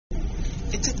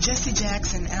It took Jesse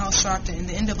Jackson, Al Sharpton, and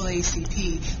the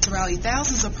NAACP to rally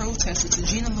thousands of protesters to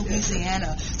Jena,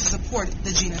 Louisiana to support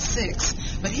the Jena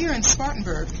 6. But here in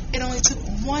Spartanburg, it only took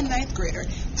one ninth grader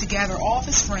to gather all of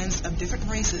his friends of different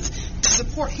races to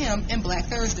support him in Black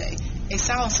Thursday, a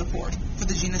silent support for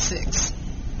the Jena 6.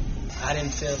 I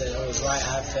didn't feel that it was right.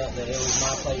 I felt that it was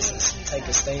my place to take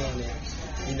a stand and,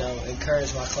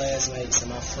 encourage my classmates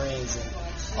and my friends and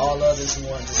all others who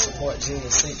wanted to support Jena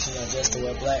 6, just to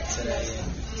wear black today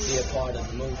and be a part of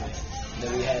the movement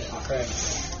that we had at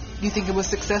McCracken. Do you think it was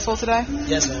successful today?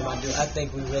 Yes, ma'am, I do. I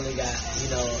think we really got,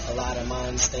 a lot of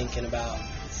minds thinking about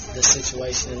the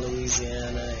situation in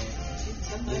Louisiana and,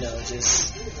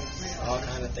 just all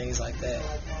kind of things like that.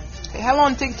 How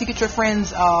long did it take to get your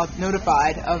friends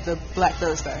notified of the Black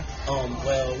Thursday?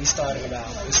 Well, we started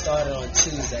on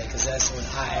Tuesday, because that's when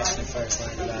I actually first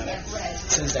learned about it.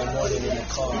 Tuesday morning in the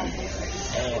car.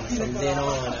 And from then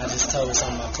on, I just told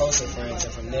some of my closer friends,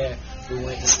 and from there, we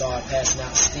went to start passing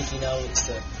out sticky notes,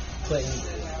 to putting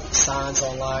signs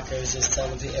on lockers, just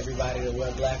telling everybody to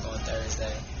wear black on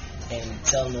Thursday, and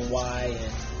telling them why,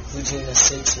 and who Jena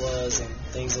 6 was, and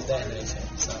things of that nature.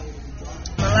 So.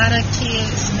 A lot of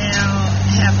kids now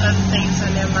have other things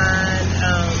on their mind,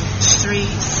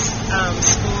 streets,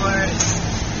 sports,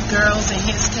 girls in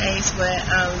his case, but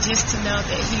just to know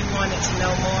that he wanted to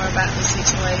know more about the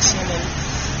situation and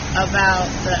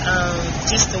about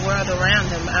just the world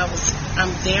around him,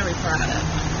 I'm very proud of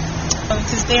him.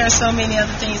 Because there are so many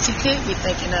other things he could be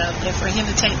thinking of, and for him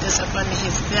to take this up under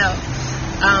his belt,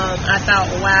 I thought,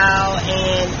 wow,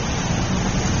 and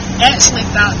actually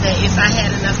thought that if I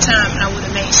had enough time, I would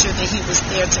have made sure that he was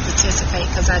there to participate,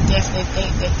 because I definitely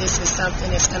think that this is something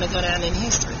that's going to go down in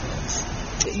history books.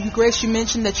 Grace, you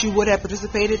mentioned that you would have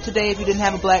participated today if you didn't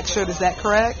have a black shirt. Is that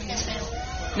correct? Yes, ma'am.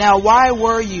 Now, why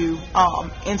were you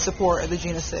in support of the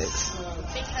Jena 6?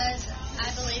 Because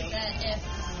I believe that if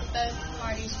both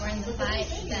parties were in the fight,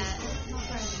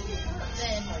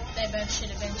 then they both should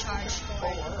have been charged for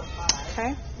it.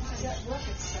 Okay.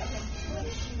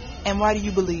 And why do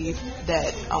you believe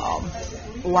that,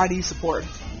 why do you support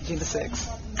Jena 6?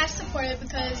 I support it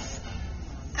because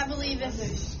I believe if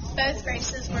both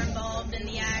races were involved in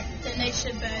the act, then they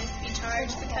should both be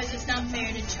charged, because it's not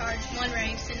fair to charge one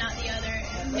race and not the other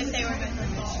if they were both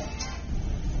involved.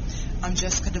 I'm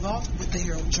Jessica DeVault with the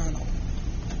Herald Journal.